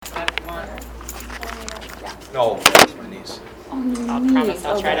No, that's my niece. Oh, I'll niece. promise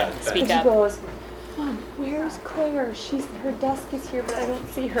I'll try Okay. to speak She up. goes, Mom, where's Claire? Her desk is here, but I don't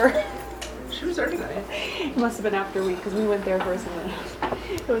see her. She was there tonight. It must have been after because we went there first and then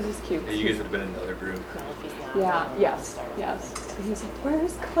it was just cute. Yeah, you guys would have been in another group. Yeah, yes. And he's like,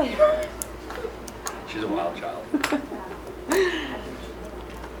 where's Claire? She's a wild child.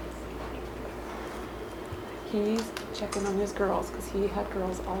 He's checking on his girls because he had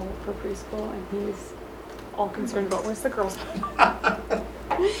girls all for preschool and he's all concerned about where's the girls.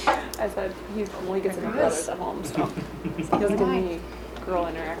 I said he only gets enough brothers at home, so he doesn't get any girl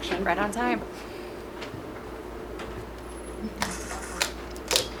interaction. Right on time.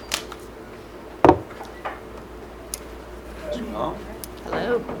 Mom?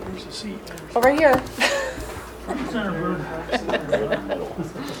 Hello. Where's the seat? Over here.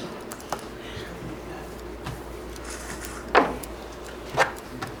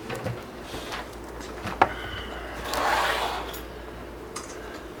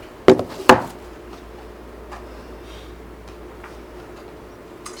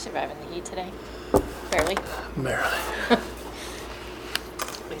 Surviving the heat today? Barely. Barely. At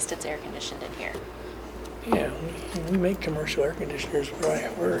least it's air conditioned in here. Yeah, we make commercial air conditioners where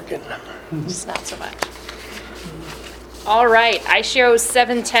I work, and Just not so much. All right, I show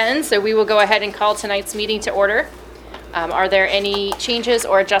 7:10, so we will go ahead and call tonight's meeting to order. Are there any changes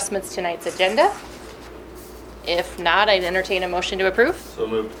or adjustments to tonight's agenda? If not, I'd entertain a motion to approve. So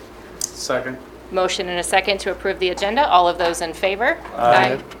moved. Second. Motion and a second to approve the agenda. All of those in favor?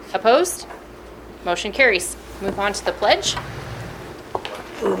 Aye. Opposed? Motion carries. Move on to the pledge.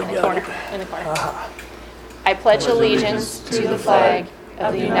 where we In the got corner. it. In the corner. I pledge allegiance to the flag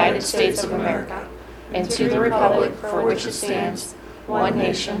of the United States of America and to the republic for which it stands, one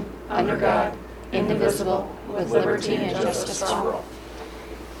nation, under God, indivisible, with liberty and justice for all.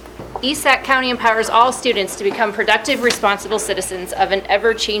 ESAC County empowers all students to become productive, responsible citizens of an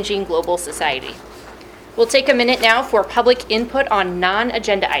ever-changing global society. We'll take a minute now for public input on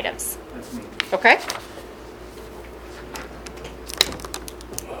non-agenda items. Okay?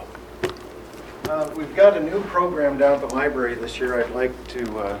 We've got a new program down at the library this year I'd like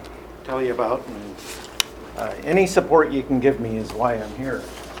to tell you about, and any support you can give me is why I'm here.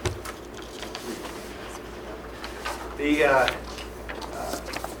 There's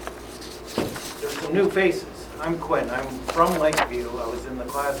some new faces. I'm Quinn. I'm from Lakeview. I was in the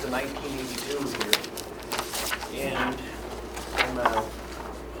class of 1982 here. And I'm a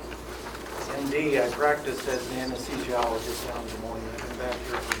MD. I practiced as an anesthesiologist down in Des Moines. I've been back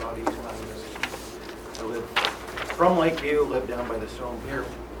here for about 8 to 9 years. I live from Lakeview, live down by the Stone Pier.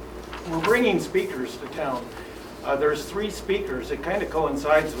 We're bringing speakers to town. There's 3 speakers. It kind of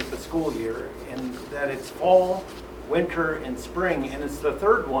coincides with the school year in that it's fall, winter, and spring, and it's the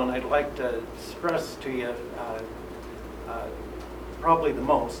third one I'd like to stress to you probably the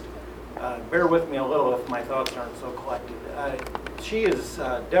most. Bear with me a little if my thoughts aren't so collected. She is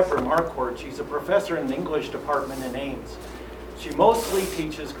Deborah Marquardt. She's a professor in the English department in Ames. She mostly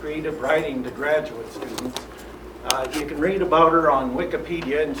teaches creative writing to graduate students. You can read about her on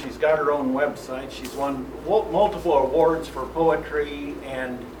Wikipedia, and she's got her own website. She's won multiple awards for poetry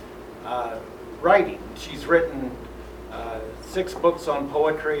and writing. She's written 6 books on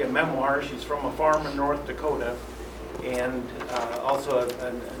poetry, a memoir. She's from a farm in North Dakota, and also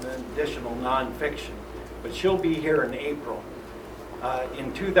an additional nonfiction. But she'll be here in April.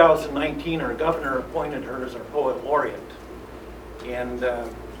 In 2019, our governor appointed her as our poet laureate. And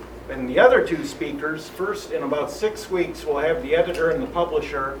the other 2 speakers, first in about 6 weeks, we'll have the editor and the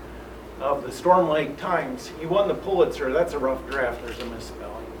publisher of the Storm Lake Times. He won the Pulitzer. That's a rough draft. There's a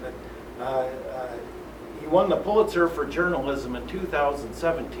misspelling. He won the Pulitzer for journalism in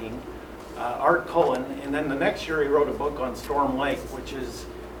 2017, Art Cullen. And then the next year he wrote a book on Storm Lake, which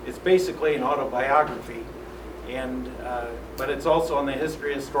it's basically an autobiography. And but it's also on the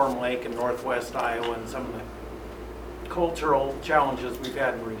history of Storm Lake in northwest Iowa and some of the cultural challenges we've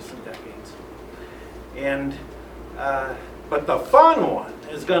had in recent decades. And but the fun one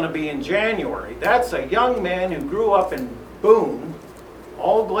is going to be in January. That's a young man who grew up in Boone,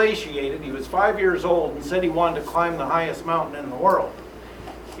 all glaciated. He was 5 years old and said he wanted to climb the highest mountain in the world.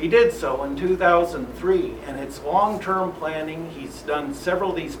 He did so in 2003, and it's long-term planning. He's done several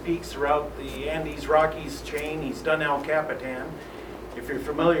of these peaks throughout the Andes Rockies chain. He's done El Capitan, if you're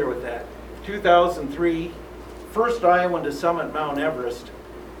familiar with that. 2003, first Iowan to summit Mount Everest.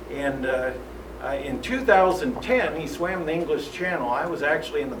 And in 2010, he swam the English Channel. I was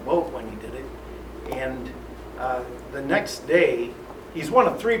actually in the boat when he did it. And the next day, he's one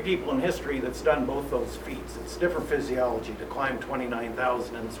of 3 people in history that's done both those feats. It's different physiology to climb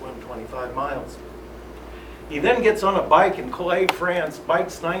 29,000 and swim 25 miles. He then gets on a bike in Calais, France,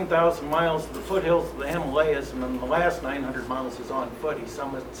 bikes 9,000 miles to the foothills of the Himalayas, and then the last 900 miles is on foot. He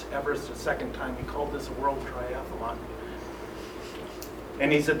summits Everest a second time. He called this a world triathlon.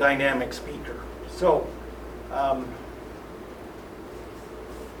 And he's a dynamic speaker. So,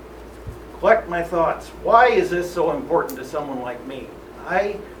 collect my thoughts. Why is this so important to someone like me?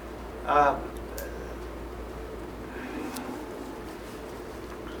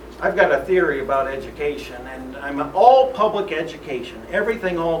 I've got a theory about education, and I'm all public education,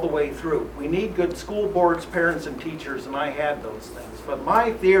 everything all the way through. We need good school boards, parents, and teachers, and I had those things. But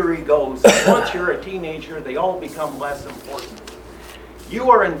my theory goes that once you're a teenager, they all become less important. You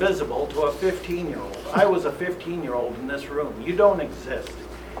are invisible to a 15-year-old. I was a 15-year-old in this room. You don't exist.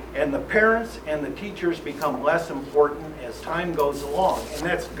 And the parents and the teachers become less important as time goes along. And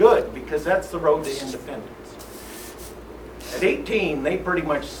that's good, because that's the road to independence. At 18, they pretty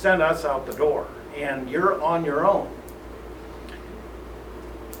much sent us out the door, and you're on your own.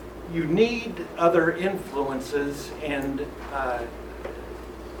 You need other influences, and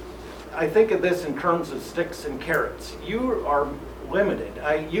I think of this in terms of sticks and carrots. You are limited.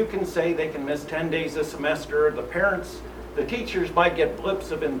 You can say they can miss 10 days a semester. The parents, the teachers might get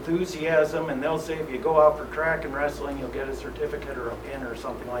blips of enthusiasm, and they'll say if you go out for track and wrestling, you'll get a certificate or a pin or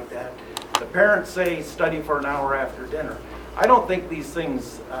something like that. The parents say study for an hour after dinner. I don't think these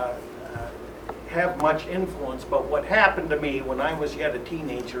things have much influence, but what happened to me when I was yet a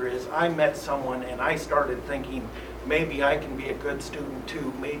teenager is I met someone and I started thinking, maybe I can be a good student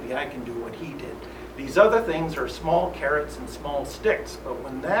too, maybe I can do what he did. These other things are small carrots and small sticks, but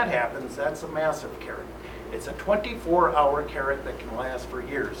when that happens, that's a massive carrot. It's a 24-hour carrot that can last for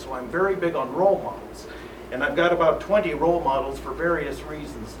years, so I'm very big on role models. And I've got about 20 role models for various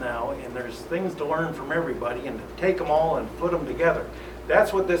reasons now, and there's things to learn from everybody and to take them all and put them together.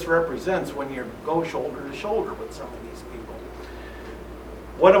 That's what this represents when you go shoulder to shoulder with some of these people.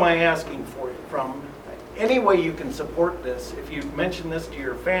 What am I asking for you from? Any way you can support this, if you mention this to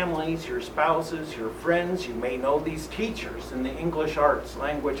your families, your spouses, your friends, you may know these teachers in the English arts,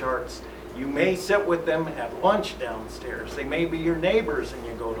 language arts. You may sit with them at lunch downstairs. They may be your neighbors and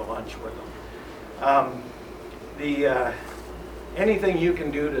you go to lunch with them. Anything you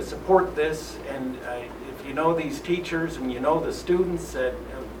can do to support this, and if you know these teachers and you know the students that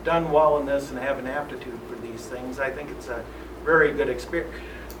have done well in this and have an aptitude for these things, I think it's a very good experience.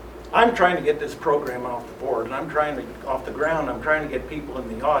 I'm trying to get this program off the board, and I'm trying to, off the ground, I'm trying to get people in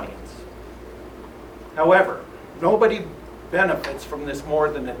the audience. However, nobody benefits from this more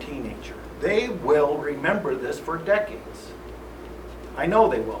than a teenager. They will remember this for decades. I know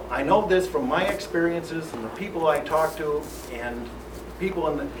they will. I know this from my experiences and the people I talk to, and people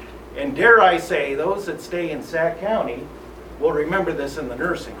in the, and dare I say, those that stay in Sac County will remember this in the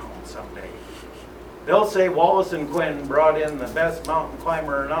nursing home someday. They'll say Wallace and Quinn brought in the best mountain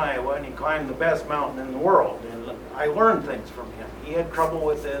climber in Iowa, and he climbed the best mountain in the world. And I learned things from him. He had trouble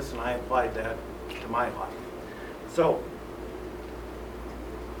with this, and I applied that to my life. So,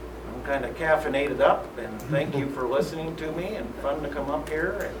 I'm kind of caffeinated up, and thank you for listening to me, and fun to come up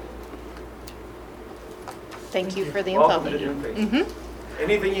here. And Thank you for the welcome info. to New Faces.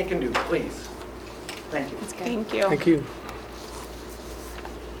 Anything you can do, please. Thank you. Thank you. Thank you.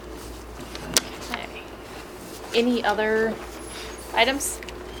 Okay. Any other items?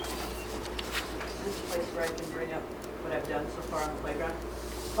 This place where I can bring up what I've done so far on the playground.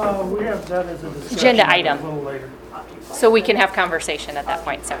 We have that as a discussion. Agenda item. A little later. I'll keep quiet. So we can have conversation at that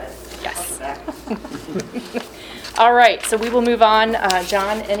point, so, yes. I'll be back. All right, so we will move on.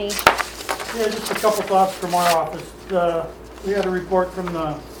 John, any? Yeah, just a couple thoughts from our office. We had a report from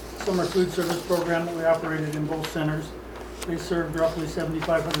the summer food service program that we operated in both centers. They served roughly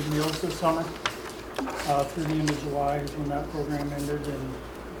 7,500 meals this summer. Through the end of July is when that program ended, and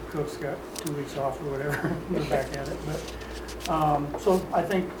cooks got 2 weeks off or whatever. We're back at it. But so I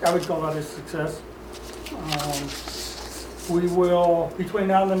think I would call that a success. We will, between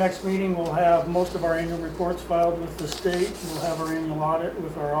now and the next meeting, we'll have most of our annual reports filed with the state. We'll have our annual audit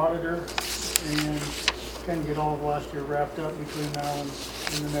with our auditor, and kind of get all of last year wrapped up between now and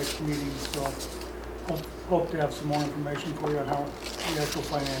the next meeting. So hope to have some more information for you on how the actual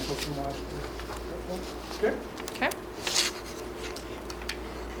financials from last year. Okay. Okay.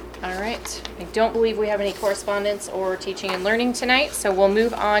 All right. I don't believe we have any correspondence or teaching and learning tonight, so we'll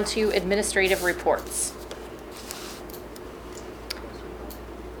move on to administrative reports.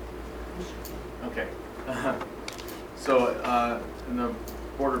 Okay. So in the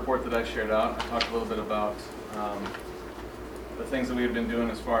board report that I shared out, I talked a little bit about the things that we have been doing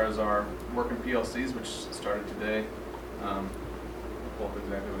as far as our work in PLCs, which started today. pull up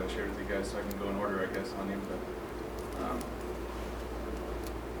exactly what I shared with you guys so I can go in order, I guess, on him, but,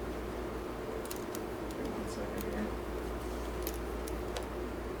 give me 1 second here.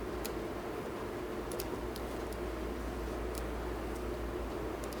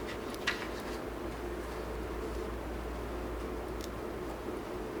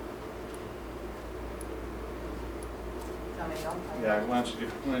 Tell me to go. Yeah, why don't you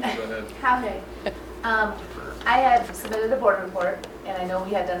go ahead? Howdy. I had submitted a board report, and I know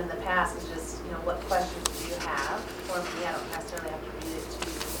we had done in the past, it's just, what questions do you have for me? I don't necessarily have to read it to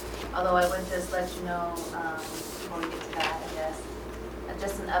you. Although I would just let you know, before we get to that, I guess,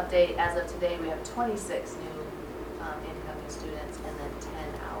 just an update, as of today, we have 26 new incoming students and then 10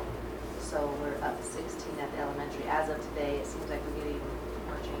 out. So we're up to 16 at the elementary. As of today, it seems like we're getting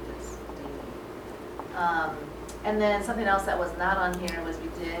more changes daily. And then something else that was not on here was we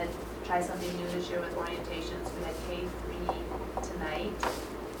did try something new this year with orientations. We had K-3 tonight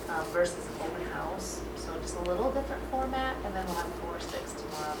versus an open house. So just a little different format, and then we'll have 4-6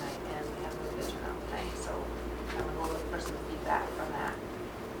 tomorrow night, and we have a really good turnout tonight. So I'm going to look for some feedback from that.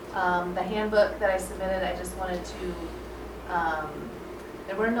 The handbook that I submitted, I just wanted to,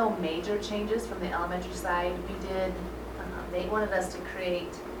 there were no major changes from the elementary side. We did, they wanted us to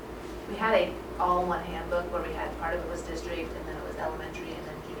create, we had a all-in-one handbook where we had part of it was district, and then it was elementary, and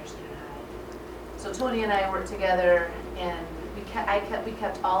then junior, senior high. So Tony and I worked together, and we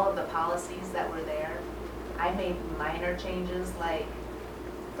kept all of the policies that were there. I made minor changes, like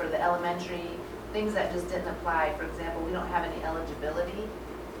for the elementary, things that just didn't apply. For example, we don't have any eligibility,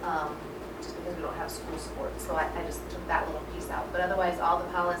 just because we don't have school sports. So I just took that little piece out. But otherwise, all the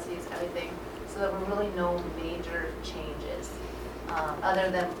policies, everything, so there were really no major changes. Other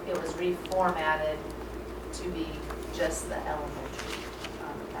than it was reformatted to be just the elementary,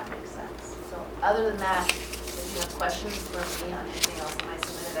 if that makes sense. So other than that, if you have questions for me on anything else that I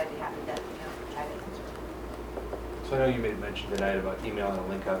submitted, I'd be happy to try to answer. So I know you made mention tonight about emailing a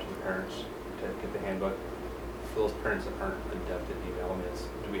link out to the parents to get the handbook. For those parents that aren't adept at emailing this,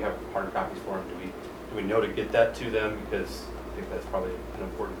 do we have hard copies for them? Do we know to get that to them? Because I think that's probably an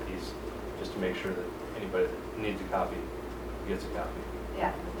important piece, just to make sure that anybody that needs a copy gets a copy.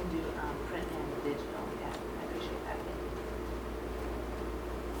 Yeah, we can do print and digital. Yeah, I appreciate that.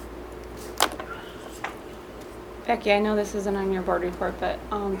 Becky, I know this isn't on your board report, but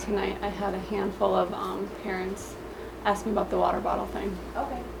tonight I had a handful of parents ask me about the water bottle thing.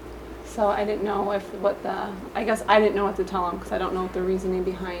 Okay. So I didn't know I guess I didn't know what to tell them because I don't know what the reasoning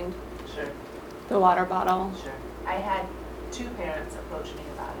behind Sure. the water bottle. Sure. I had 2 parents approach me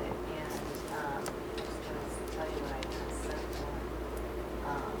about it, and I'm just going to tell you what I said to them.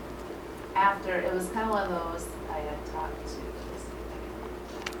 After, it was kind of one of those, I had talked to,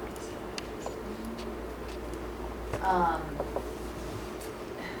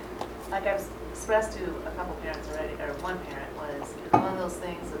 like I've expressed to a couple parents already, or one parent was one of those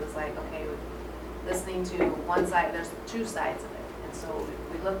things that was like, okay, listening to one side, there's 2 sides of it. And so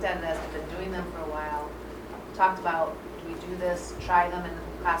we looked at it as we've been doing them for a while, talked about, do we do this, try them in the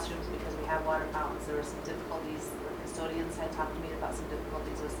classrooms because we have water fountains. There were some difficulties, the custodians had talked to me about some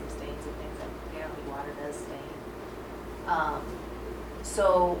difficulties with some stains and things that apparently water does stain.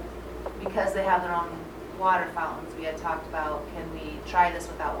 So because they have their own water fountains, we had talked about, can we try this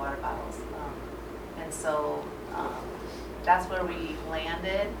without water bottles? And so that's where we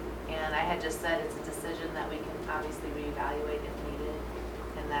landed, and I had just said it's a decision that we can obviously reevaluate if needed,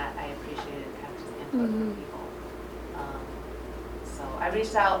 and that I appreciated kind of just input from people. So I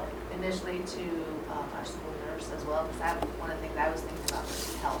reached out initially to our school nurse as well, because one of the things I was thinking about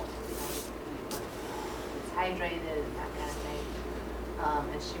was health, it's hydrated and that kind of thing,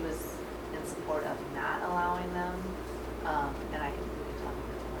 and she was in support of not allowing them, and we can talk a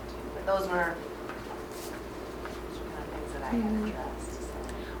bit more too. But those were kind of things that I had addressed. So.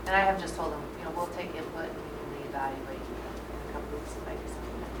 And I have just told them, we'll take input and we can reevaluate in a couple weeks if I do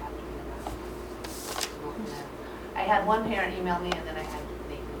something that have to be about. I had one parent email me, and then I had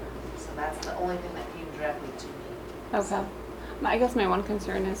Nate email me. So that's the only thing that came directly to me. Okay. So, I guess my one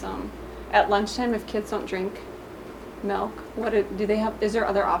concern is at lunchtime if kids don't drink milk, do they have? Is there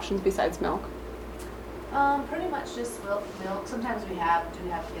other options besides milk? pretty much just milk. Sometimes we do have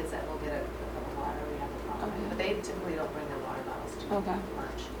kids that will get a cup of water. We have a problem, Okay. but they typically don't bring their water bottles to Okay.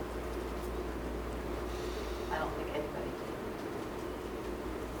 lunch. I don't think anybody can.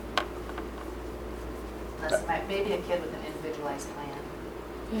 Unless maybe a kid with an individualized plan.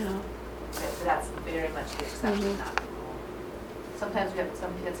 Yeah. But that's very much the exception, Mhm. not the rule. Sometimes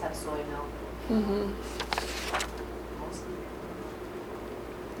some kids have soy milk. Mhm. Mostly.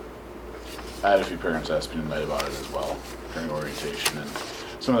 I had a few parents ask me tonight about it as well during orientation, and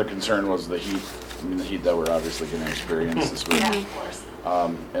some of the concern was the heat. I mean, the heat that we're obviously going to experience this week. Yeah, of course.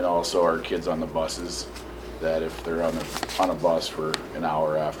 And also our kids on the buses, that if they're on a bus for an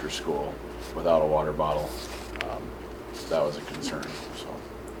hour after school without a water bottle, that was a concern, so.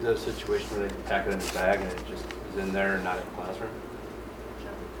 Is that a situation where they can pack it in a bag and it just is in there and not in the classroom?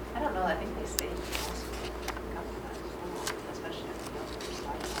 I don't know, I think they stayed in the house for a couple of times, especially if the girls were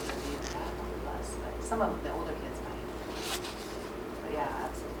starting on their day back on the bus, but some of the older kids might. But yeah,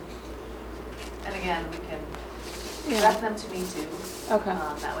 absolutely. And again, we can Yeah. direct them to me too. Okay.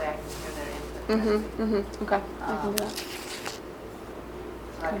 That way I can hear their input. Okay, I can do that.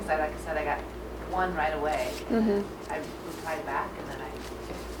 So like I said, I got one right away. I replied back and then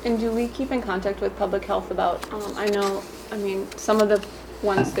And do we keep in contact with public health about, I know, I mean, some of the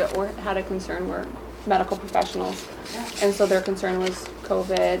ones that had a concern were medical professionals. Yeah. And so their concern was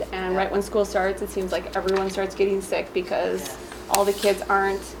COVID, and right when school starts, it seems like everyone starts getting sick because Yeah. all the kids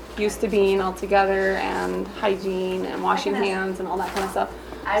aren't used to being all together, and hygiene and washing I can ask- hands and all that kind of stuff.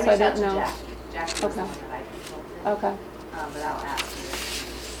 I So reached out didn't to know. Jackie. Jackie was the Okay. one that I consulted. Okay. But I'll ask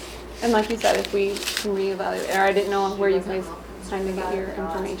her. And like you said, if we can reevaluate, or I didn't know where you She wasn't guys real kind of concerned get your about it, but I'll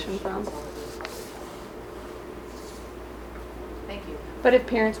ask her if information she from. consulted with public health. Thank you. But if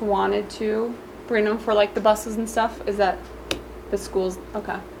parents wanted to bring them for like the buses and stuff, is that the schools?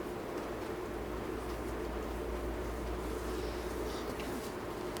 Okay.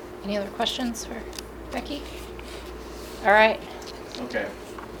 Any other questions for Becky? All right. Okay.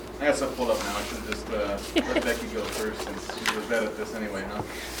 I got stuff pulled up now. I should just let Becky go first since she was bad at this anyway,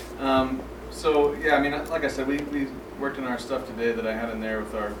 huh? So, yeah, I mean, like I said, we worked on our stuff today that I had in there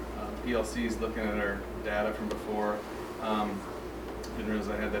with our PLCs, looking at our data from before. Didn't realize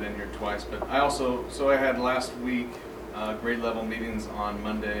I had that in here twice, but I had last week grade level meetings on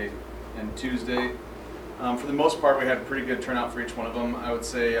Monday and Tuesday. For the most part, we had a pretty good turnout for each one of them. I would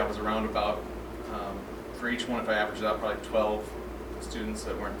say I was around about, for each one, if I averaged out, probably 12 students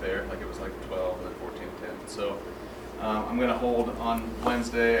that weren't there, like it was like 12 and then 14 and 10. So I'm going to hold on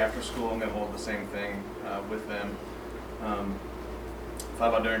Wednesday after school, I'm going to hold the same thing with them.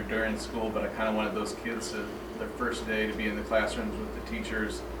 Thought about during school, but I kind of wanted those kids to, their first day, to be in the classrooms with the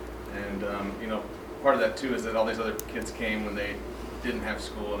teachers. And, you know, part of that too is that all these other kids came when they didn't have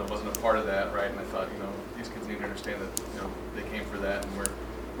school, and it wasn't a part of that, right? And I thought, you know, these kids need to understand that, you know, they came for that, and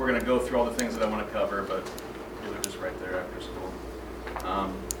we're going to go through all the things that I want to cover, but they're just right there after school.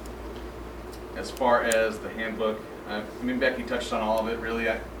 As far as the handbook, I mean, Becky touched on all of it, really.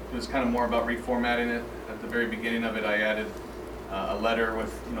 It was kind of more about reformatting it. At the very beginning of it, I added a letter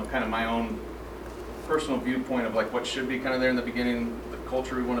with, you know, kind of my own personal viewpoint of like what should be kind of there in the beginning, the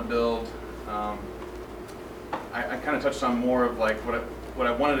culture we want to build. I kind of touched on more of like what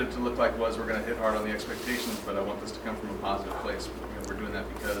I wanted it to look like was we're going to hit hard on the expectations, but I want this to come from a positive place. You know, we're doing that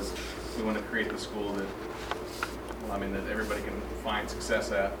because we want to create the school that, well, I mean, that everybody can find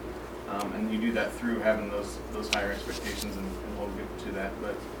success at. And you do that through having those higher expectations, and we'll get to that.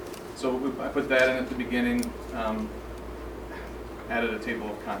 But so I put that in at the beginning. Added a table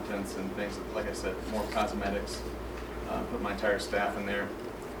of contents and things, like I said, more cosmetics. Put my entire staff in there.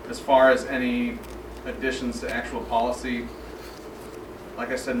 As far as any additions to actual policy,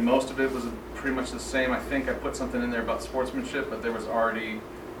 like I said, most of it was pretty much the same. I think I put something in there about sportsmanship, but there was already,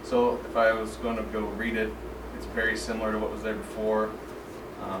 so if I was going to go read it, it's very similar to what was there before.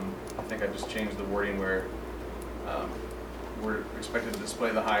 I think I just changed the wording where we're expected to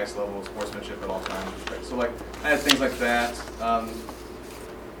display the highest level of sportsmanship at all times. So like, I had things like that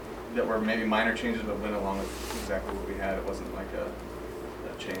that were maybe minor changes, but went along with exactly what we had. It wasn't like a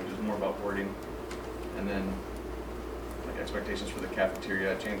change, it was more about wording. And then like expectations for the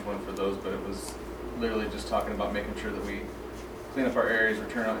cafeteria, I changed one for those, but it was literally just talking about making sure that we clean up our areas,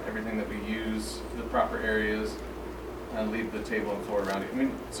 return out everything that we use to the proper areas, and leave the table and floor around it. I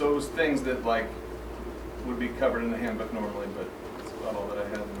mean, so it was things that like would be covered in the handbook normally, but that's about all that I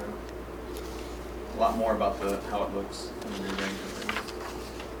had in there. A lot more about how it looks and the rearranging things.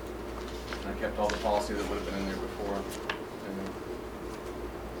 And I kept all the policy that would have been in there before.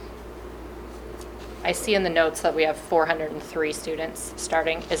 I see in the notes that we have 403 students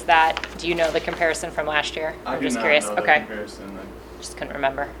starting. Is that, do you know the comparison from last year? I I'm do just not curious. know the Okay. comparison. Just couldn't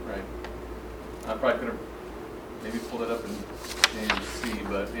remember. Right. I probably could have maybe pulled it up in JMC,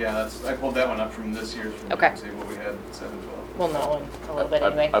 but yeah, I pulled that one up from this year's from Okay. JMC, what we had 7-12. We'll know in a little bit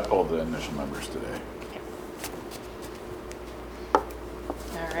anyway. I pulled the initial numbers today.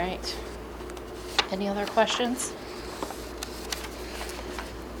 All right. Any other questions?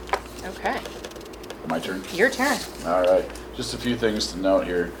 Okay. My turn? Your turn. All right, just a few things to note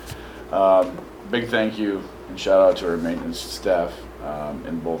here. Big thank you and shout out to our maintenance staff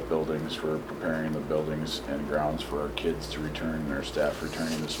in both buildings for preparing the buildings and grounds for our kids to return and our staff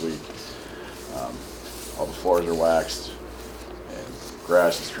returning this week. All the floors are waxed and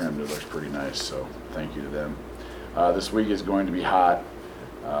grass is trimmed. It looks pretty nice, so thank you to them. This week is going to be hot.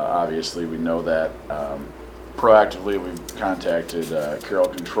 Obviously, we know that. Proactively, we've contacted Carroll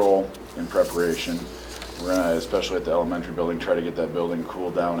Control in preparation. We're going to, especially at the elementary building, try to get that building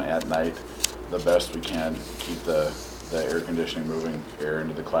cooled down at night the best we can. Keep the air conditioning moving, air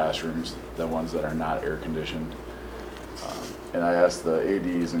into the classrooms, the ones that are not air conditioned. And I asked the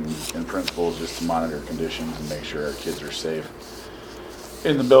ADs and principals just to monitor conditions and make sure our kids are safe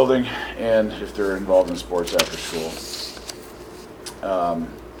in the building and if they're involved in sports after school.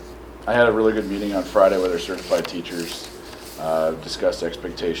 I had a really good meeting on Friday with our certified teachers, discussed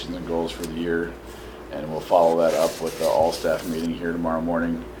expectations and goals for the year, and we'll follow that up with the all-staff meeting here tomorrow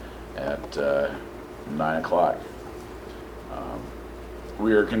morning at 9 o'clock.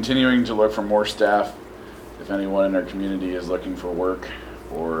 We are continuing to look for more staff. If anyone in our community is looking for work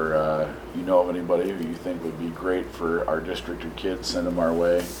or you know of anybody who you think would be great for our district of kids, send them our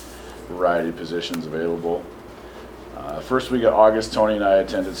way. Variety of positions available. First week of August, Tony and I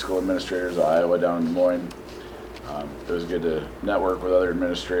attended School Administrators of Iowa down in Des Moines. It was good to network with other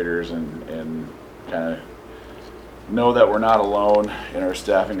administrators and kind of know that we're not alone in our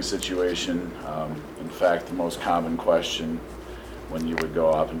staffing situation. In fact, the most common question when you would go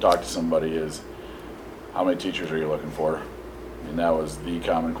up and talk to somebody is, how many teachers are you looking for? And that was the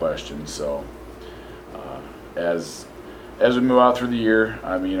common question. So as we move out through the year,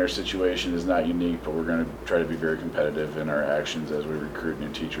 I mean, our situation is not unique, but we're going to try to be very competitive in our actions as we recruit new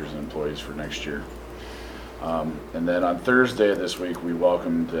teachers and employees for next year. And then on Thursday this week, we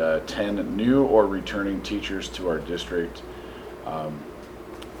welcomed 10 new or returning teachers to our district.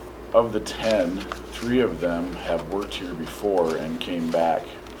 Of the 10, 3 of them have worked here before and came back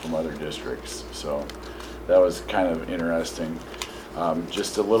from other districts. So that was kind of interesting.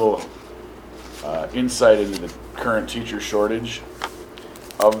 Just a little insight into the current teacher shortage.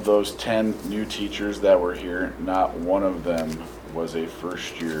 Of those 10 new teachers that were here, not one of them was a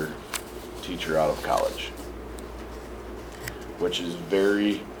first-year teacher out of college, which is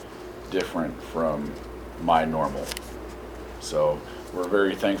very different from my normal. So we're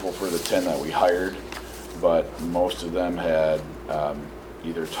very thankful for the 10 that we hired, but most of them had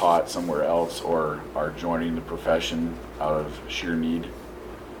either taught somewhere else or are joining the profession out of sheer need,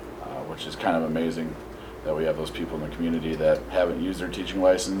 which is kind of amazing that we have those people in the community that haven't used their teaching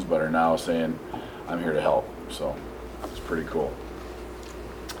license but are now saying, I'm here to help. So it's pretty cool.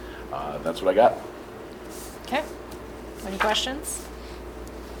 That's what I got. Okay. Any questions?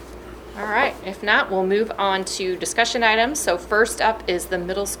 All right. If not, we'll move on to discussion items. So first up is the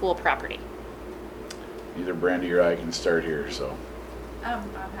middle school property. Either Brandy or I can start here. So I'm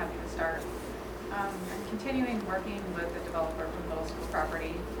happy to start. I'm continuing working with the developer for middle school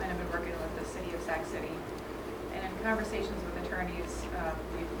property, and I've been working with the city of Sac City. And in conversations with attorneys,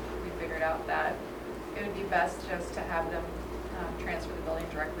 we figured out that it would be best just to have them transfer the building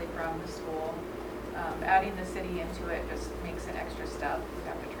directly from the school. Adding the city into it just makes an extra step. We'd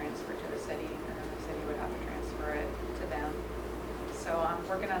have to transfer to the city, and then the city would have to transfer it to them. So I'm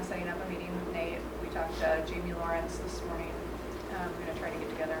working on setting up a meeting with Nate. We talked to Jamie Lawrence this morning. We're going to try to get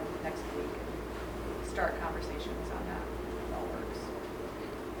together next week and start conversations on that. If it all works.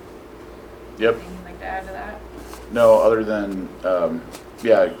 Yep. Anything you'd like to add to that? No, other than,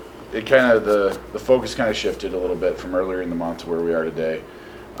 yeah, it kind of, the focus kind of shifted a little bit from earlier in the month to where we are today.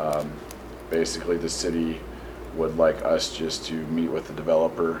 Basically, the city would like us just to meet with the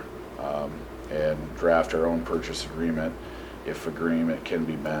developer and draft our own purchase agreement if agreement can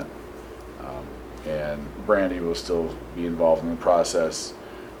be met. And Brandy will still be involved in the process.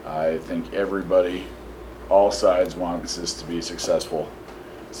 I think everybody, all sides wants this to be successful.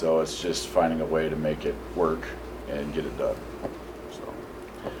 So it's just finding a way to make it work and get it done. So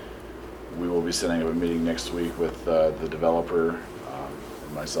we will be setting up a meeting next week with the developer,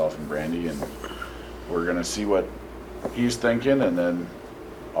 and myself and Brandy, and we're gonna see what he's thinking, and then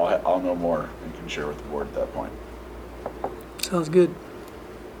I'll know more and can share with the board at that point. Sounds good.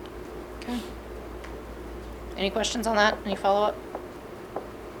 Okay. Any questions on that? Any follow-up?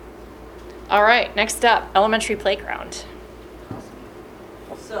 All right, next up, elementary playground.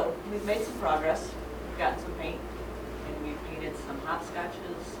 So, we've made some progress. We've gotten some paint, and we've painted some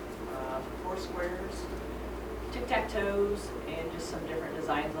hopscotches, 4 squares, tic-tac-toes, and just some different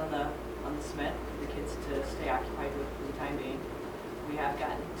designs on the cement for the kids to stay occupied with for the time being. We have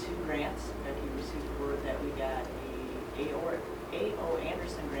gotten 2 grants. Becky received word that we got a A.O.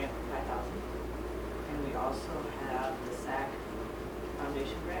 Anderson grant for $5,000. And we also have the SAC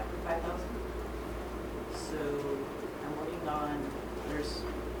Foundation grant for $5,000. So I'm working on, there's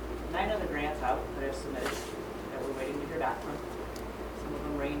 9 other grants out that I've submitted that we're waiting to hear back from. Some of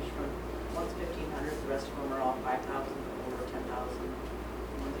them range from, one's $1,500, the rest of them are all $5,000 or $10,000.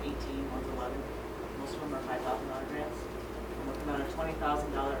 One's $18,000, one's $11,000. Most of them are $5,000 grants. I'm working on a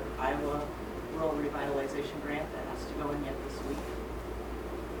 $20,000 Iowa Rural Revitalization grant that has to go in yet this week.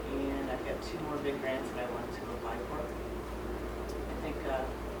 And I've got 2 more big grants that I wanted to apply for. I think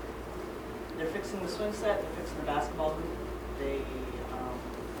they're fixing the swing set, they're fixing the basketball hoop. They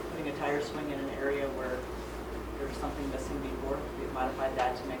putting a tire swing in an area where there was something missing before. We've modified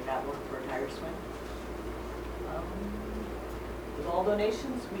that to make that work for a tire swing. The ball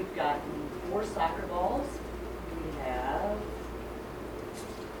donations, we've gotten 4 soccer balls. We have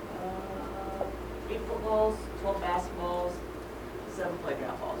 8 footballs, 12 basketballs, 7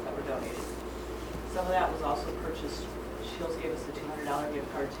 playground balls that were donated. Some of that was also purchased. Shields gave us a $200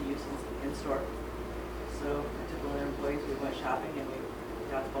 gift card to use in store. So I took one of their employees, we went shopping and we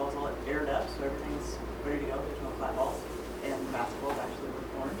got the balls all aired up, so everything's ready to go. There's no flat balls. And the basketballs actually were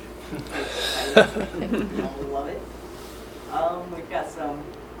orange. I love it. We've got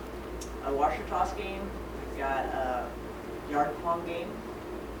a washer toss game. We've got a yard pong game.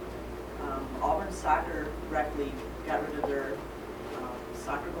 Auburn Soccer Rec League got rid of their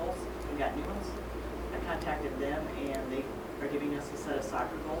soccer goals and got new ones. I contacted them and they are giving us a set of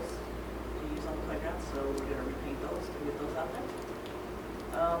soccer goals to use on the playground, so we're going to repaint those to get those out there.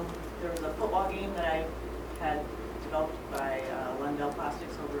 There was a football game that I had developed by Lundell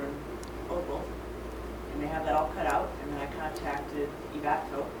Plastics over in Oakville, and they have that all cut out, and then I contacted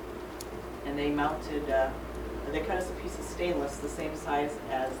Evatco, and they mounted, they cut us a piece of stainless the same size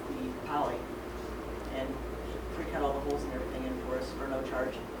as the poly, and pre-cut all the holes and everything in for us for no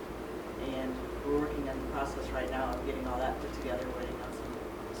charge. And we're working on the process right now of getting all that put together, waiting on some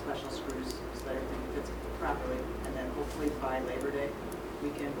special screws so that everything fits properly, and then hopefully by Labor Day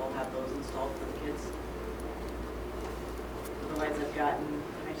weekend we'll have those installed for the kids. Otherwise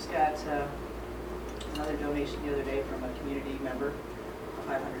I just got another donation the other day from a community member,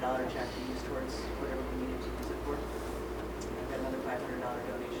 a $500 check to use towards whatever we needed to use it for. I've got another $500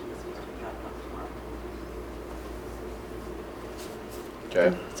 donation that's supposed to be dropped off tomorrow. Okay.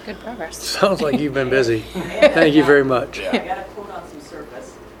 It's good progress. Sounds like you've been busy. And Thank you very much. I got a quote on some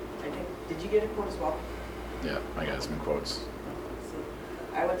surface. I think, did you get a quote as well? Yeah, I got some quotes. So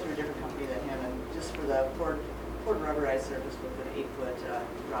I went through a different company than him, and just for the poured rubberized surface with an 8-foot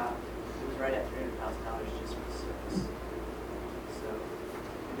drop, it was right at $300,000 just for the surface. So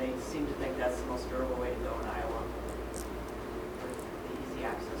they seem to think that's the most durable way to go in Iowa for the easy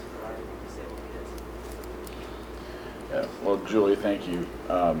access for our disabled kids. Yeah, well, Julie, thank you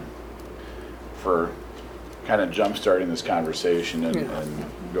for kind of jump-starting this conversation and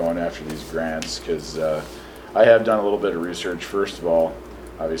going after these grants, because I have done a little bit of research. First of all,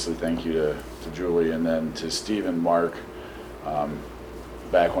 obviously thank you to Julie, and then to Steve and Mark.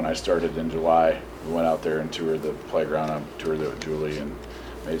 Back when I started in July, we went out there and toured the playground. I toured it with Julie and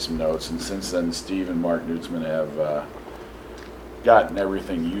made some notes, and since then Steve and Mark Nutzman have gotten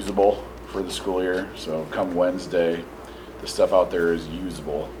everything usable for the school year. So come Wednesday, the stuff out there is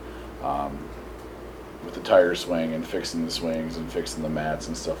usable, with the tire swing and fixing the swings and fixing the mats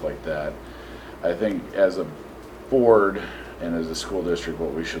and stuff like that. I think as a board and as a school district,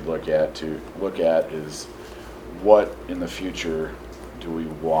 what we should look at is what in the future do we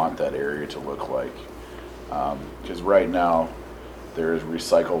want that area to look like? Because right now there's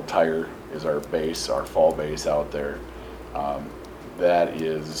recycled tire is our base, our fall base out there. That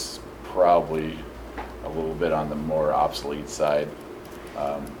is probably a little bit on the more obsolete side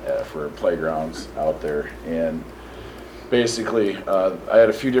for playgrounds out there. And basically, I had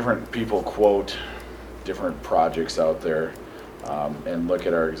a few different people quote different projects out there and look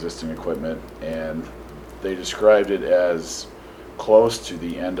at our existing equipment, and they described it as close to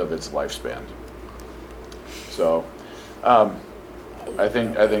the end of its lifespan. So I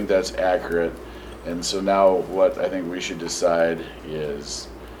think that's accurate. And so now what I think we should decide is,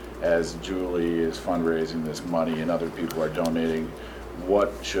 as Julie is fundraising this money and other people are donating,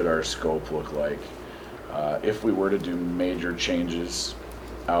 what should our scope look like? If we were to do major changes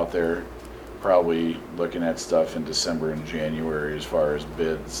out there, probably looking at stuff in December and January as far as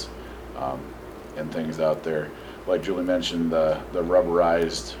bids and things out there. Like Julie mentioned, the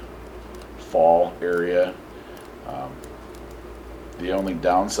rubberized fall area. The only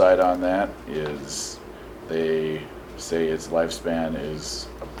downside on that is they say its lifespan is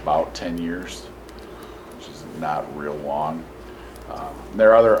about 10 years, which is not real long.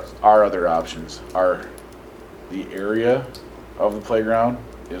 There are other options. The area of the playground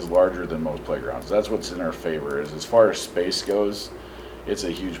is larger than most playgrounds. That's what's in our favor. Is as far as space goes, it's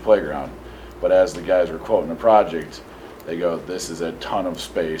a huge playground. But as the guys were quoting the project, they go, "This is a ton of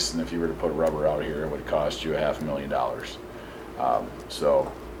space, and if you were to put rubber out here, it would cost you $500,000."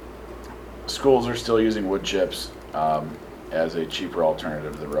 So schools are still using wood chips as a cheaper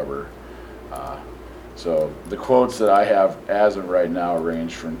alternative to rubber. So the quotes that I have as of right now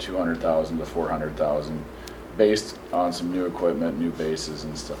range from $200,000 to $400,000, based on some new equipment, new bases,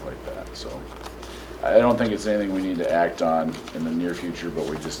 and stuff like that. So I don't think it's anything we need to act on in the near future, but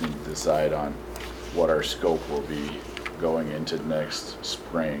we just need to decide on what our scope will be going into next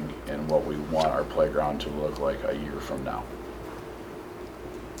spring and what we want our playground to look like a year from now.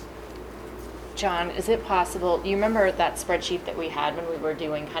 John, is it possible, you remember that spreadsheet that we had when we were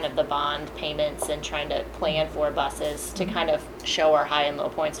doing kind of the bond payments and trying to plan for buses to kind of show our high and low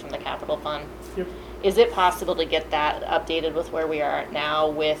points from the capital fund? Yep. Is it possible to get that updated with where we are now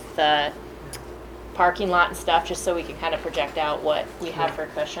with the parking lot and stuff, just so we can kind of project out what we have for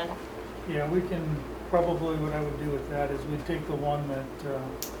cushion? Yeah, we can, probably what I would do with that is we'd take the one that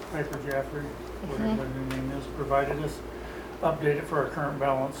Piper Jaffrey, whatever the new name is, provided us, update it for our current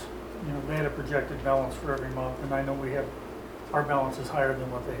balance. You know, they had a projected balance for every month, and I know our balance is higher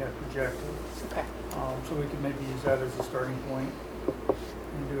than what they had projected. Okay. So we could maybe use that as a starting point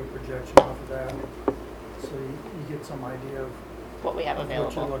and do a projection off of that. So you get some idea of What we have what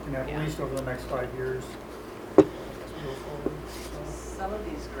available. you're looking at Yeah. least over the next 5 years. To go forward, so. Some of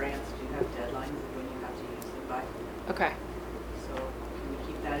these grants do have deadlines of when you have to use them by, Okay. so can we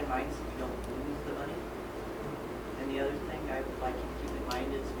keep that in mind so we don't lose the money? And the other thing I would like you to keep in mind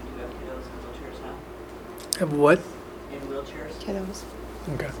is we do have kiddos in wheelchairs now, Have what? in wheelchairs. Kiddos.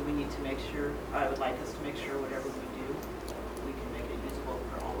 Okay. So we need to make sure, I would like us to make sure whatever we do, we can make it usable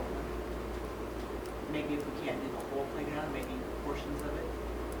for all of them. Maybe if we can't do the whole playground, maybe portions of it.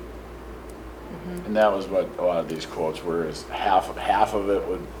 And that was what a lot of these quotes were, is half of it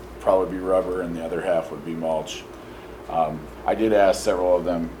would probably be rubber and the other half would be mulch. I did ask several of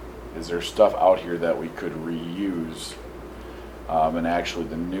them, is there stuff out here that we could reuse? And actually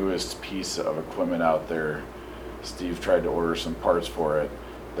the newest piece of equipment out there, Steve tried to order some parts for it.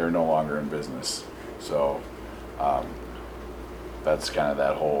 They're no longer in business. So that's kind of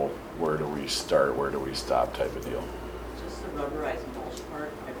that whole where do we start, where do we stop type of deal. Just the rubberized mulch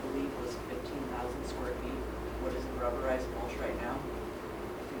part, I believe, was 15,000 square feet. What is the rubberized mulch right now?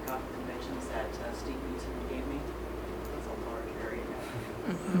 I think off the dimensions that Steve Newton gave me, that's a large area.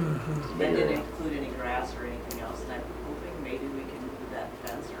 That didn't include any grass or anything else, and I'm hoping maybe we can move that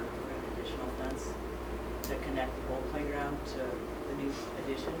fence or put an additional fence to connect the whole playground to the new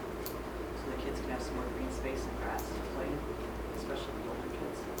addition, so the kids can have some more green space and grass to play in, especially the older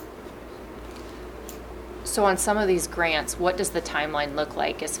kids. So on some of these grants, what does the timeline look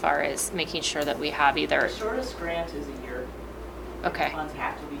like as far as making sure that we have either, The shortest grant is a year. okay, Funds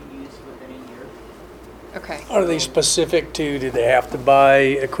have to be used within a year. okay. Are they specific to, do they have to buy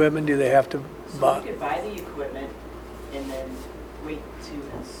equipment? Do they have to So buy? you could buy the equipment and then wait to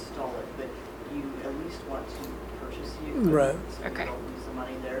install it, but you at least want to purchase the equipment. Right. So Okay. you don't lose the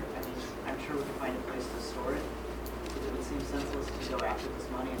money there. I mean, I'm sure we can find a place to store it. Because it would seem senseless to go after this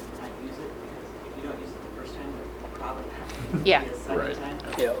money and not use it, because if you don't use it the first time, it'll probably have to be Yeah. a second Right. time.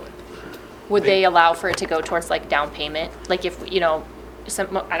 Yeah. Would they allow for it to go towards like down payment? Like if, you know,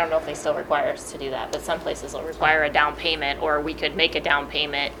 I don't know if they still require us to do that, but some places will require a down payment, or we could make a down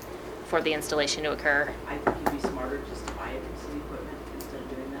payment for the installation to occur. I think it'd be smarter just to buy a piece of equipment instead of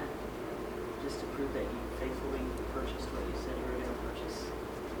doing that, just to prove that you faithfully purchased what you said you were gonna purchase.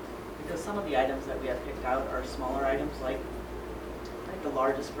 Because some of the items that we have picked out are smaller items, like the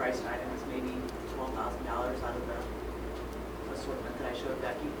largest priced item is maybe $12,000 out of the assortment that I showed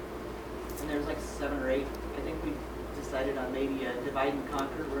Becky. And there's like 7 or 8. I think we decided on maybe a divide and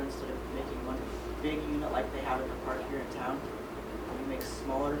conquer, where instead of making one big unit like they have at the park here in town, we make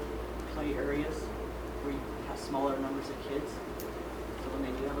smaller play areas where you have smaller numbers of kids. So when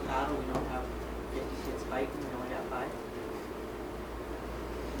they do have a battle, we don't have 50 kids fighting, we only got 5.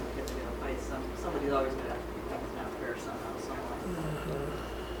 The kids are gonna fight, somebody's always gonna have things not fair somehow, somewhere.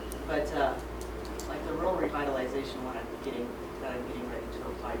 But like the rural revitalization one that I'm getting ready to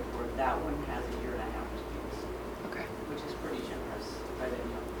apply for, that one has a year and a half to use, Okay. which is pretty generous. I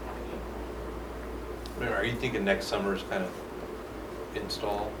didn't have a game plan. Are you thinking next summer's kind of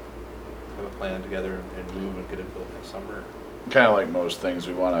install, have a plan together and move and get it built next summer? Kind of like most things,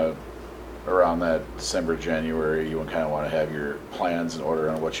 we want to, around that December, January, you kind of want to have your plans in order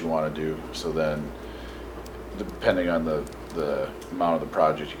on what you want to do. So then depending on the amount of the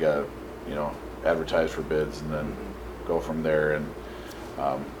project, you gotta, advertise for bids and then go from there. And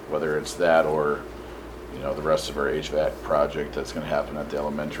whether it's that or, the rest of our HVAC project that's gonna happen at the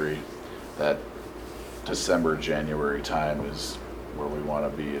elementary, that December, January time is where we wanna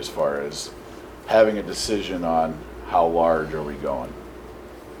be as far as having a decision on how large are we going.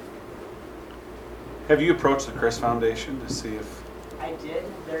 Have you approached the Chris Foundation to see if, I did.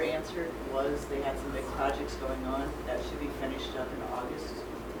 Their answer was they had some big projects going on that should be finished up in August.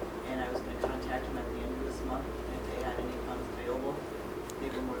 And I was going to contact them at the end of this month. And if they had any funds available, they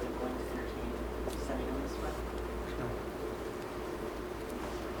were more than willing to entertain sending them this way.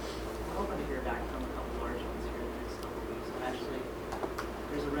 I'm hoping to hear back from a couple large ones here in the next couple of weeks. And actually,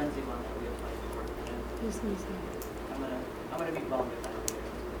 there's a Renzi one that we applied for. And I'm gonna be bummed if I don't get it.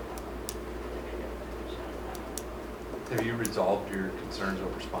 I think I get a good shot at that one. Have you resolved your concerns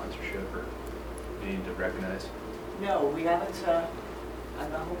over sponsorship or needing to recognize? No, we haven't, I'm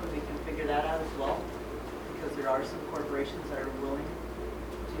not hoping we can figure that out as well, because there are some corporations that are willing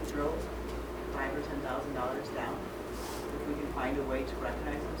to throw $5,000 or $10,000 down, if we can find a way to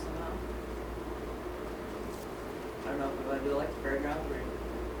recognize them somehow. I don't know if we want to do it like the fairgrounds, where you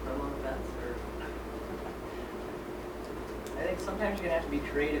put them on the fence, or... I think sometimes you're gonna have to be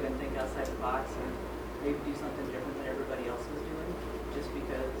creative and think outside the box, and maybe do something different than everybody else is doing, just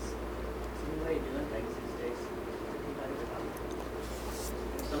because it's a new way of doing things these days.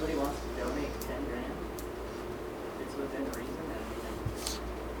 If somebody wants to donate 10 grand, it's within reason, and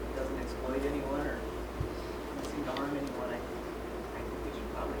it doesn't exploit anyone or doesn't seem to harm anyone, I think we should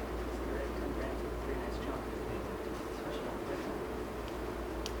probably consider it 10 grand. It's a pretty nice chunk, especially on the playground.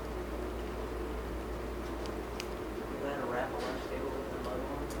 We've had a raffle lunch table with their logo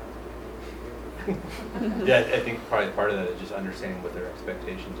on it. Yeah, I think probably part of that is just understanding what their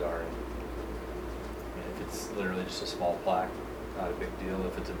expectations are. And, if it's literally just a small plaque, not a big deal.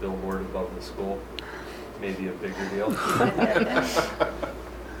 If it's a billboard above the school, maybe a bigger deal.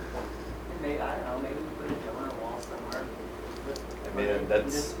 Maybe, I don't know, maybe we put it on a wall somewhere. I mean, Where they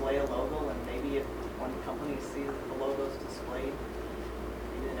that's- display a logo, and maybe if one company sees that the logo's displayed,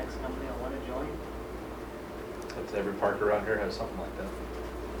 maybe the next company will want to join. That's every park around here has something like that.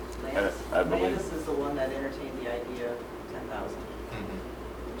 I believe- Landis is the one that entertained the idea of 10,000.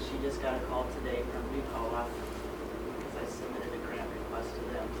 She just got a call today from New Co-op because I submitted a grant request to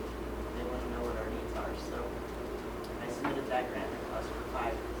them. They want to know what our needs are, so I submitted that grant request for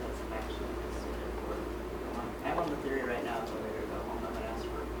 5 because that's the action I submitted for. I'm on the theory right now until they go home. I'm going to ask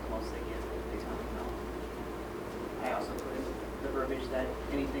for the most they get. They tell me no. I also put in the verbiage that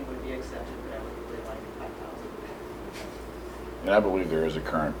anything would be accepted, but I would really like 5,000. And I believe there is a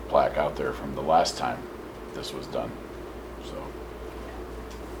current plaque out there from the last time this was done, so.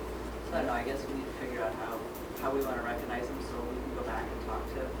 So I don't know, I guess we need to figure out how we want to recognize them so we can go back and talk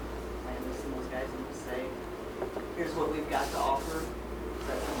to Landis and those guys and just say, here's what we've got to offer. Is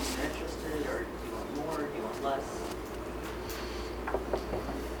that something you're interested, or do you want more, do you want less?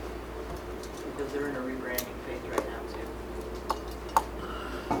 Because they're in a rebranding phase right now too.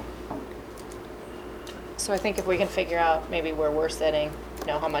 So I think if we can figure out maybe where we're sitting,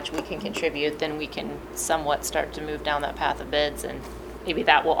 know how much we can contribute, then we can somewhat start to move down that path of bids, and maybe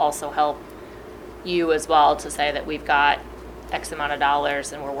that will also help you as well to say that we've got X amount of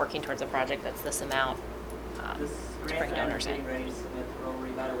dollars and we're working towards a project that's this amount. This To grant bring that I'm donors in. getting ready to submit for rural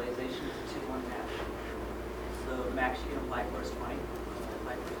revitalization is a 2-1 match. So the max you can apply for is 20.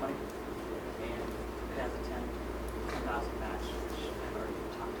 Apply for 20. And it has a 10,000 match, which I've already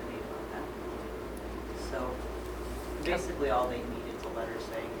talked to Nate about that. So basically all they need is a letter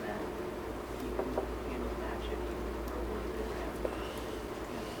saying that you can handle the match if you are awarded the grant.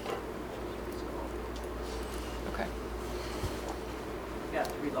 Okay. We've got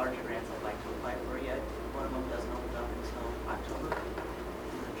 3 larger grants I'd like to apply for yet. One of them doesn't open up until October.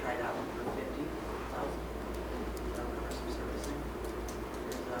 I'm gonna try that one for 50,000. That'll cover some servicing.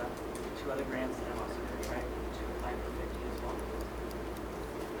 There's 2 other grants that I'm also gonna try to apply for 50 as well.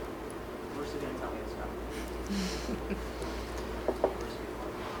 Where's it gonna tell me it's not?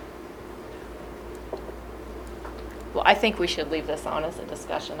 Well, I think we should leave this on as a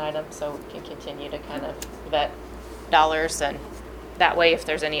discussion item so we can continue to kind of vet dollars, and that way if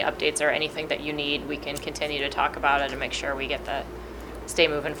there's any updates or anything that you need, we can continue to talk about it and make sure we get stay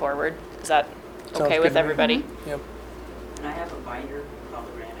moving forward. Is that Sounds okay good with to me. everybody? Yep. And I have a binder with all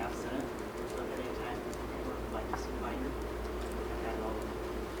the grant apps in it. So if at any time you would like to see a binder, I have all the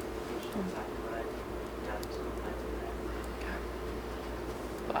information exactly what I got to apply for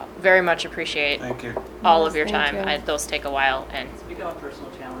that. Well, very much appreciate thank you. all of your Thank time. you. Those take a while, and It's become a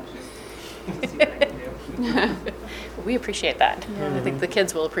personal challenge just to see what I can do. We appreciate that. I think the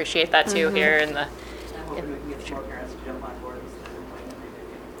kids will appreciate that too here in the. I'm hoping we can get some more parents to jump on board instead of complaining, maybe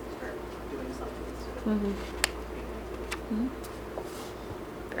they can start doing something instead of.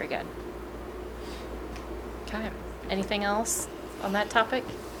 Very good. Okay. Anything else on that topic?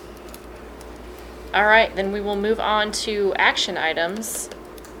 All right, then we will move on to action items.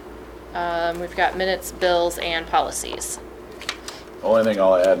 We've got minutes, bills, and policies. Only thing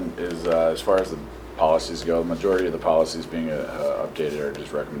I'll add is as far as the policies go, the majority of the policies being updated are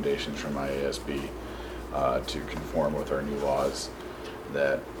just recommendations from IASB to conform with our new laws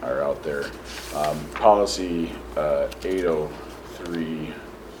that are out there. Policy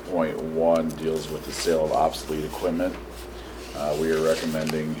 803.1 deals with the sale of obsolete equipment. We are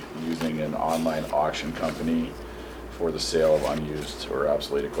recommending using an online auction company for the sale of unused or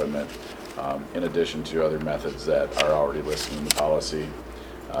obsolete equipment, in addition to other methods that are already listed in the policy.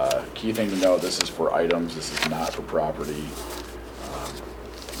 Key thing to note, this is for items, this is not for property.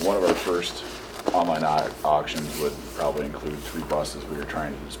 One of our first online auctions would probably include 3 buses we were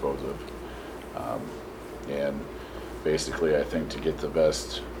trying to dispose of. And basically, I think to get the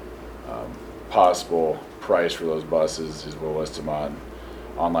best possible price for those buses is we'll list them on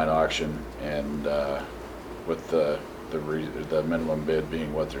online auction, and with the minimum bid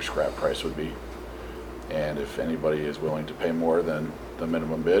being what their scrap price would be. And if anybody is willing to pay more than the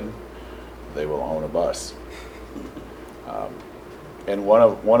minimum bid, they will own a bus. And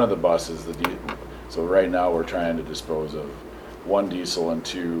one of the buses, so right now we're trying to dispose of 1 diesel and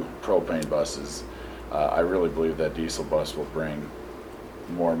 2 propane buses. I really believe that diesel bus will bring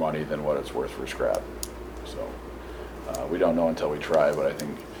more money than what it's worth for scrap. So we don't know until we try, but I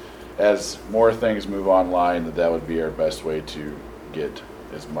think as more things move online, that would be our best way to get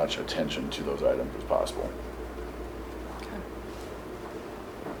as much attention to those items as possible.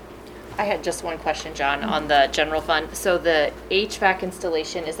 I had just one question, John, on the general fund. So the HVAC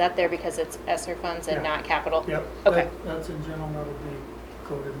installation, is that there because it's ESSER funds and not capital? Yep. Okay. That's in general, that'll be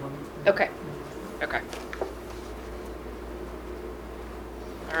coded money. Okay. Okay.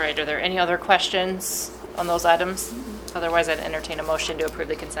 All right, are there any other questions on those items? Otherwise, I'd entertain a motion to approve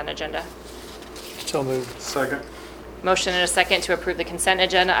the consent agenda. So moved. Second. Motion and a second to approve the consent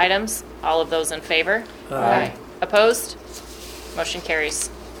agenda items. All of those in favor? Aye. Opposed? Motion carries.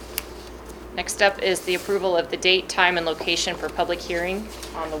 Next up is the approval of the date, time, and location for public hearing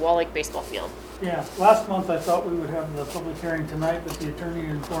on the Wall Lake baseball field. Yeah, last month I thought we would have the public hearing tonight, but the attorney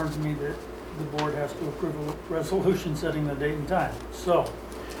informed me that the board has to approve a resolution setting the date and time. So,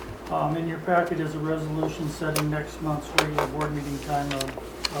 in your packet is a resolution setting next month's regular board meeting time of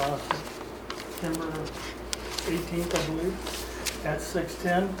September 18th, I believe, at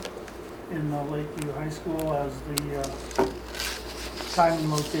 6:10 in the Lakeview High School as the time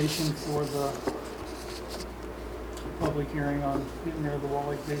and location for the public hearing on near the Wall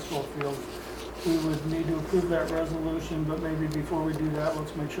Lake baseball field. We would need to approve that resolution, but maybe before we do that,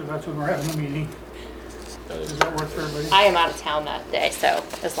 let's make sure that's when we're having the meeting. Does that work for everybody? I am out of town that day, so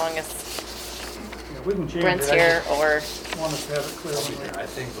as long as Yeah, we can change Brent's it. here or, I just want us to have it clear. I'll be here. I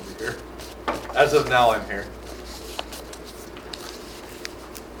think I'll be here. As of now, I'm here.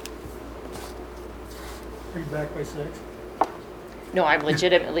 Are you back by 6? no, I'm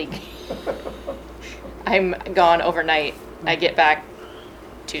legitimately, I'm gone overnight. I get back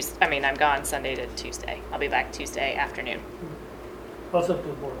I'm gone Sunday to Tuesday. I'll be back Tuesday afternoon. Well, it's up to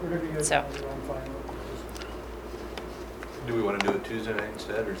the board. Whatever you guys So- want to do, I'm fine with it. Do we want to do it Tuesday night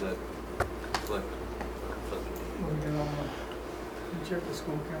instead, or is that conflict? We're gonna check the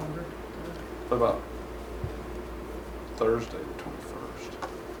school calendar. What about Thursday, the 21st?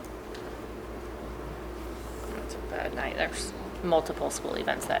 It's a bad night. There's multiple school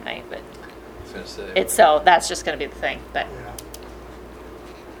events that night, but I was going to say. that's just going to be the thing.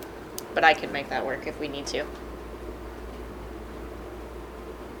 But I can make that work if we need to.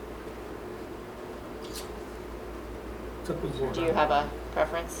 It's up to the board. Do you have a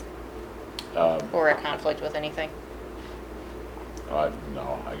preference or a conflict with anything? No,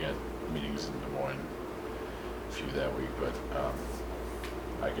 I got meetings in Des Moines, a few that week, but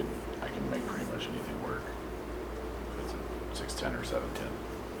I can make pretty much anything work. If it's at 6:10 or 7:10.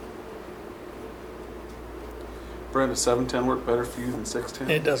 Brenda, 7:10 work better for you than 6:10?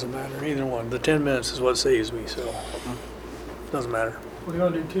 It doesn't matter, either one. The 10 minutes is what saves me, so doesn't matter. What do you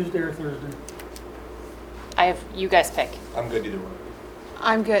want to do, Tuesday or Thursday? You guys pick. I'm good either way.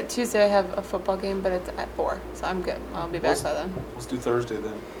 I'm good. Tuesday I have a football game, but it's at 4, so I'm good. I'll be back by then. Let's do Thursday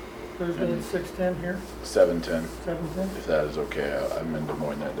then. Thursday at 6:10 here, 7:10, 7:10? if that is okay. I'm in Des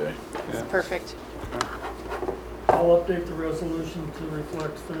Moines that day. It's perfect. I'll update the resolution to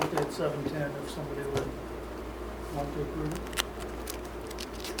reflect Thursday at 7:10 if somebody would Want to approve it?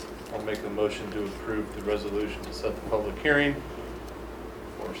 I'll make a motion to approve the resolution to set the public hearing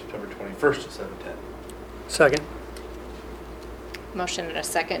for September 21st at 7:10. Second. Motion and a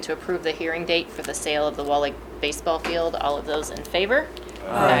second to approve the hearing date for the sale of the Wall Lake baseball field. All of those in favor?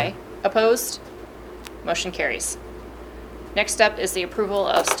 Aye. Opposed? Motion carries. Next up is the approval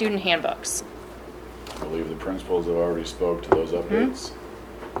of student handbooks. I believe the principals have already spoke to those updates.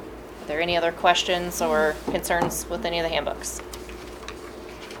 Are there any other questions or concerns with any of the handbooks?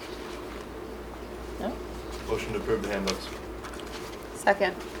 No? Motion to approve the handbooks.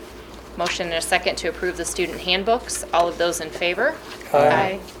 Second. Motion and a second to approve the student handbooks. All of those in favor?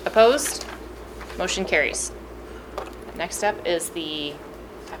 Aye. Opposed? Motion carries. Next up is the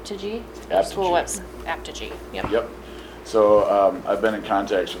Apogee? School website. Apogee, yep. Yep. So I've been in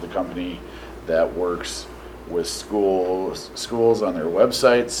contact with a company that works with schools on their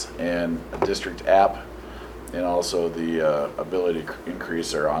websites and a district app, and also the ability to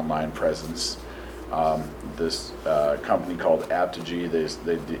increase their online presence. This company called Apogee,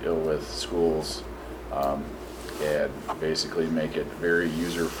 they deal with schools and basically make it very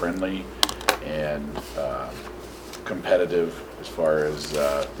user-friendly and competitive as far as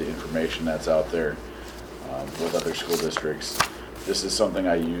the information that's out there with other school districts. This is something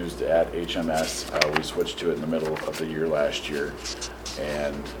I used at HMS. We switched to it in the middle of the year last year,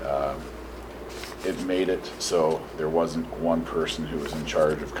 and it made it so there wasn't one person who was in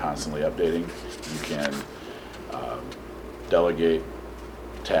charge of constantly updating. You can delegate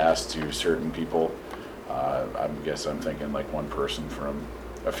tasks to certain people. I'm thinking like one person from,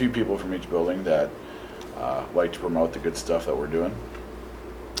 a few people from each building that like to promote the good stuff that we're doing.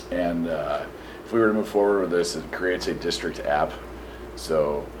 And if we were to move forward with this, it creates a district app.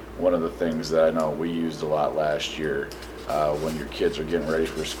 So one of the things that I know we used a lot last year, when your kids are getting ready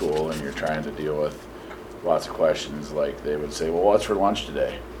for school and you're trying to deal with lots of questions, like they would say, well, what's for lunch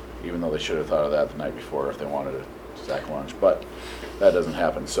today? Even though they should have thought of that the night before if they wanted to stack lunch, but that doesn't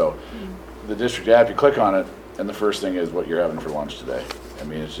happen. So the district app, you click on it, and the first thing is what you're having for lunch today. I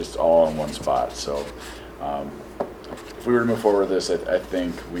mean, it's just all in one spot. So if we were to move forward with this, I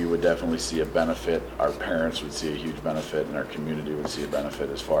think we would definitely see a benefit. Our parents would see a huge benefit, and our community would see a benefit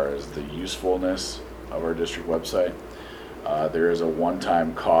as far as the usefulness of our district website. There is a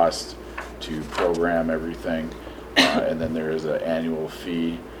one-time cost to program everything, and then there is an annual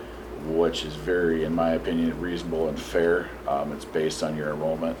fee, which is very, in my opinion, reasonable and fair. It's based on your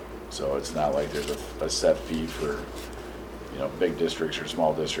enrollment, so it's not like there's a set fee for big districts or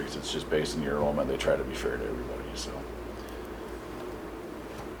small districts. It's just based on your enrollment. They try to be fair to everybody. So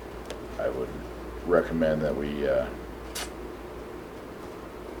I would recommend that we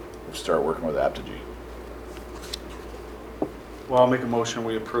start working with Apogee. Well, I'll make a motion,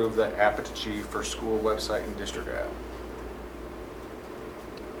 we approve the Apogee for school website and district app.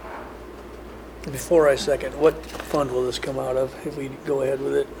 Before I second, what fund will this come out of if we go ahead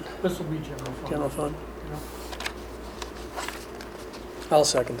with it? This will be general fund. General fund? Yeah. I'll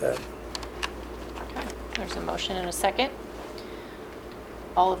second that. Okay. There's a motion and a second.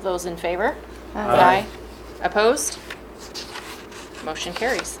 All of those in favor? Aye. Opposed? Motion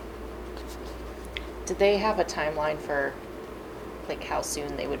carries. Did they have a timeline for like how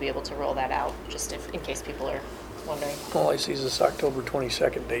soon they would be able to roll that out, just in case people are wondering? All I see is this October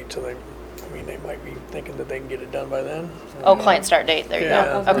 22nd date, so they might be thinking that they can get it done by then. Oh, client start date, there you Yeah.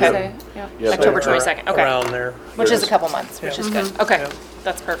 go. I was gonna Okay. say, yeah. Yeah, October so- 22nd, okay. Around there. Which is a couple months, which Yeah. is good. Okay, Yeah.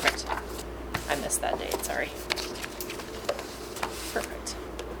 that's perfect. I missed that date, sorry. Perfect.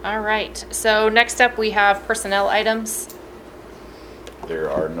 All right, so next up we have personnel items.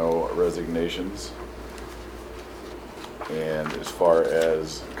 There are no resignations. And as far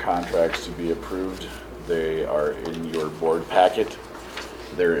as contracts to be approved, they are in your board packet.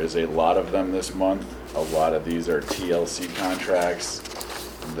 There is a lot of them this month. A lot of these are TLC contracts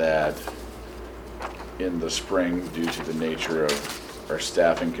that in the spring, due to the nature of our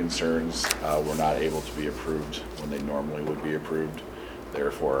staffing concerns, were not able to be approved when they normally would be approved,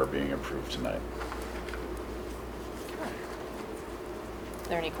 therefore are being approved tonight. Are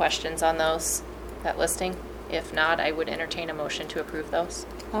there any questions on those, that listing? If not, I would entertain a motion to approve those.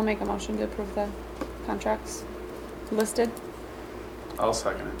 I'll make a motion to approve the contracts listed. I'll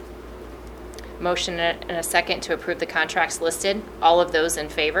second it. Motion and a second to approve the contracts listed. All of those in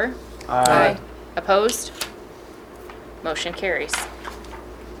favor? Aye. Opposed? Motion carries.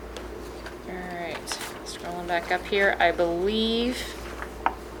 All right, scrolling back up here, I believe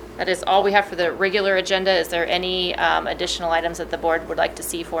that is all we have for the regular agenda. Is there any additional items that the board would like to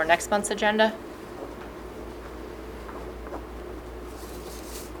see for next month's agenda?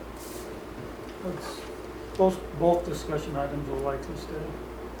 both discussion items will likely stay.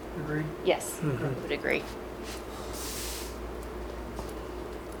 Agreed? Yes, I Mhm. would agree.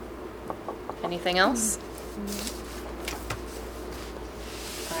 Anything else?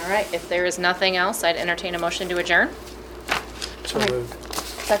 All right, if there is nothing else, I'd entertain a motion to adjourn. So moved.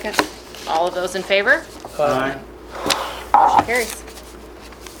 Second. All of those in favor? Aye. Motion carries.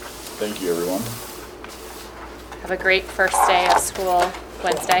 Thank you, everyone. Have a great first day of school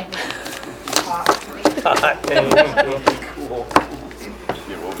Wednesday. Cool.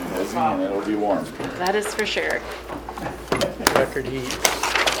 It will be busy and it'll be warm. That is for sure. Record heat.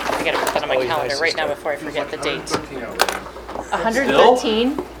 I gotta put that on my Always nice calendar to right now start. before I forget the date. 113 out there.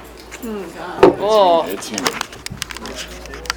 113? Oh, God. Oh, It's humid.